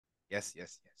Yes,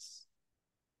 yes, yes.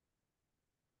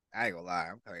 I ain't gonna lie.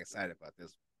 I'm kind of excited about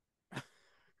this.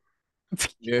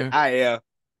 Yeah. I am.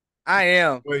 I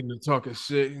am. Waiting to talk his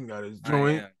shit. He got his I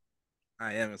joint. am.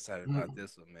 I am excited about Mm.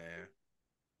 this one, man.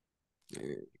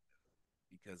 Yeah.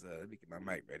 Because let me get my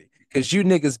mic ready. Because you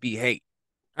niggas be hate.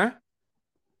 Huh?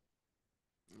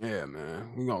 Yeah,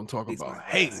 man. We gonna talk Fix my about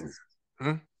hating. glasses.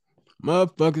 Huh?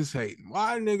 Motherfuckers hating.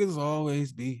 Why niggas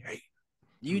always be hating? I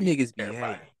You mean, niggas be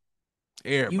everybody. hating.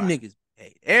 You Everybody. niggas be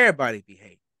hating. Everybody be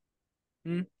hating.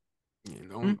 Hmm? You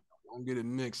Hmm? don't get it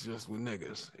mixed just with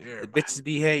niggas. The Everybody. bitches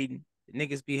be hating. The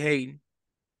niggas be hating.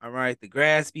 All right. The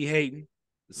grass be hating.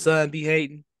 The Yeah. sun be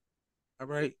hating. All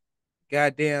right.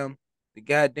 Goddamn. The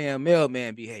goddamn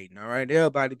mailman be hating. All right.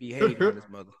 Everybody be hating on this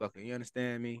motherfucker. You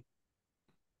understand me?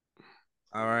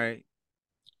 All right.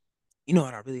 You know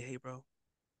what I really hate, bro?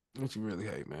 What you really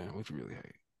hate, man? What you really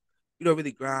You know what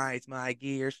really grinds my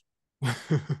gears?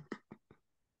 hate?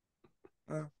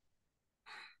 Uh,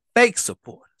 Fake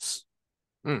supporters.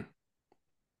 mm,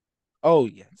 Oh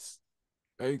yes.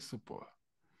 fake support.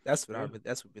 Yeah. That's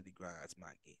what really grinds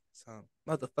my gears.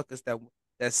 Motherfuckers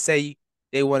that say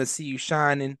they want to see you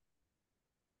shining,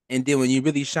 and then when you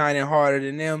really shining harder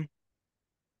than them,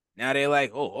 now they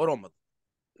like, oh, hold on,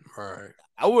 Right.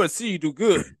 I want to see you do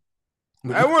good.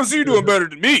 I want to see you doing better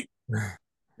than me.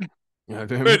 God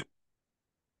damn it. Wait,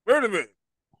 wait a minute.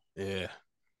 Yeah.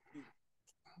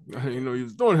 I didn't know you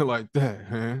was doing it like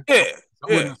that, man. Yeah, I yeah,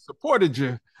 wouldn't have supported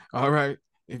you. All right.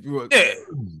 If you were yeah,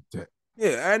 that.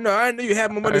 yeah. I know you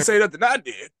had more All money to right. say that than I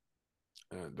did,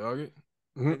 Dog it.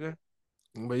 Mhm. nigga.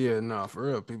 But yeah, nah, for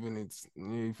real, people need to,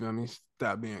 you feel me?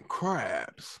 Stop being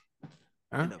crabs. In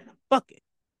Huh? the bucket.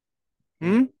 Yeah.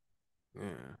 Hmm?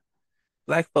 Yeah.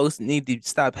 Black folks need to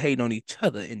stop hating on each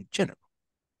other in general.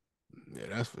 Yeah,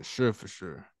 that's for sure, for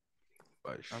sure.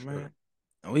 For I sure. mean,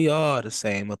 we all the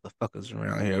same motherfuckers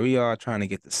around here. We all trying to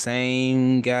get the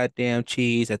same goddamn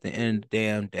cheese at the end of the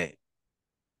damn day.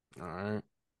 All right.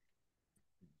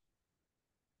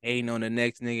 Hating on the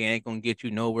next nigga ain't gonna get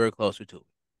you nowhere closer to it.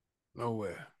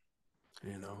 Nowhere.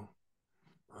 You know.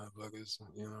 Motherfuckers,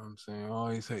 you know what I'm saying?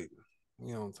 Always hating.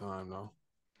 We on time though.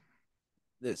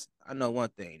 Listen, I know one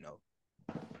thing though.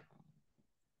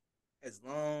 As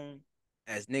long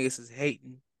as niggas is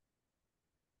hating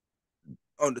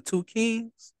on the two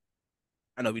kings,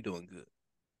 I know we doing good.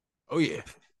 Oh yeah.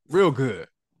 Real good.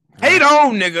 All Hate right.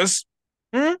 on niggas.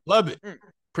 Hmm? Love it. Mm.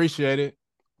 Appreciate it.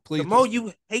 The Please more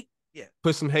you hate, yeah,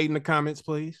 put some hate in the comments,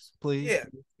 please. Please. yeah,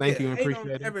 Thank you yeah, and hate on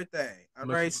appreciate it. everything. All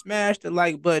Much right, smash the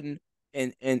like button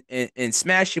and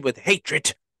smash it with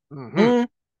hatred. mm-hmm.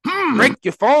 Hmm? Break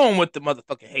your phone with the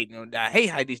motherfucking hating on that. I hate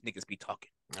how these niggas be talking.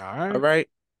 All All right. right,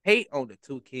 hate on the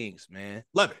two kings, man.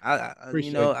 Love it. You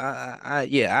Appreciate know, it.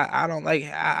 yeah, I don't like,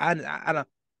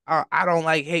 I don't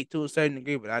like hate to a certain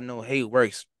degree, but I know hate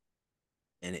works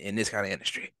in this kind of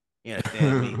industry. You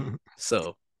understand me?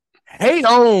 So, hate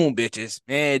on bitches,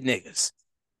 man, niggas.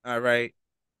 All right,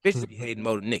 bitches be hating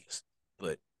more than niggas,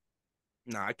 but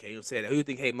nah, I can't even say that. Who you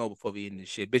think hate more before we end this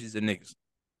shit? Bitches or niggas?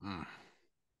 Mm.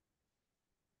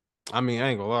 I mean, I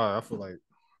ain't gonna lie. I feel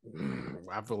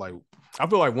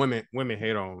like women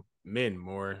hate on men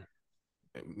more.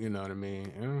 You know what I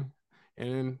mean?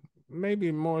 And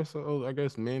maybe more so. I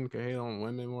guess men can hate on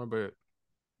women more, but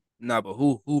Nah, but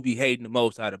who be hating the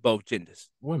most out of both genders?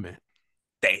 women.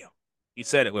 Damn, you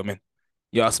said it, women.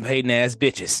 Y'all some hating ass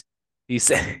bitches. He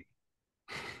said,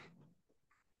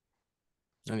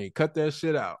 I need to cut that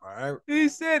shit out. All right, he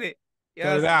said it. cut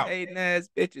Y'all it some out. hating ass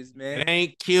bitches, It man.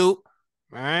 ain't cute.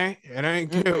 All right, it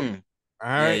ain't cute. All Mm-mm.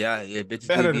 Yeah, right, yeah, bitches do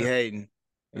better be than. hating.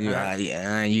 All right.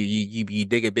 You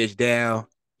dig a bitch down.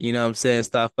 You know what I'm saying?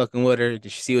 Stop fucking with her.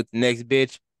 Did she see with the next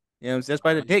bitch? You know what I'm saying? That's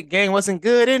why the dick game wasn't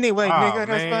good anyway, Oh nigga.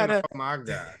 That's why man, the oh my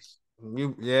gosh.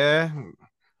 Yeah,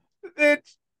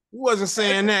 bitch. you wasn't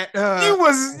saying that. You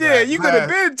was yeah. That You could have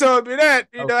last. been told me that.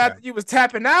 You know Okay. after you was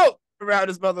tapping out around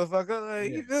this motherfucker.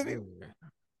 Like Yeah, you feel me? yeah.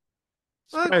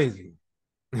 It's Fuck, crazy.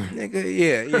 nigga.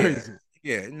 Yeah, yeah, Crazy.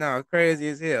 yeah. No, crazy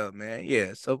as hell, man.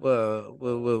 Yeah. So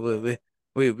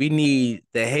we need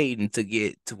the hating to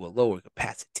get to a lower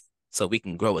capacity so we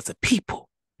can grow as a people.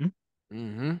 Hmm?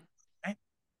 Mm-hmm. Okay.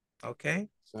 Okay.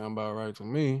 Sound about right to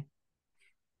me.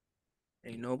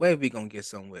 Ain't no way we gonna get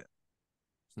somewhere.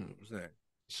 Hmm. You know what I'm saying?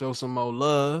 Show some more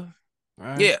love,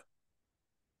 right? Yeah.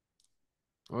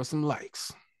 Or some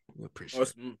likes. We Or appreciate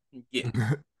some, yeah.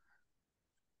 it.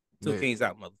 Two Yeah. kings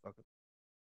out, motherfucker.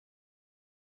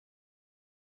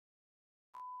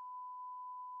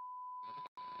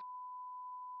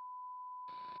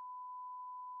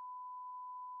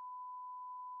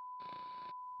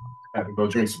 Had to go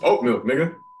drink some oat milk,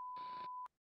 nigga.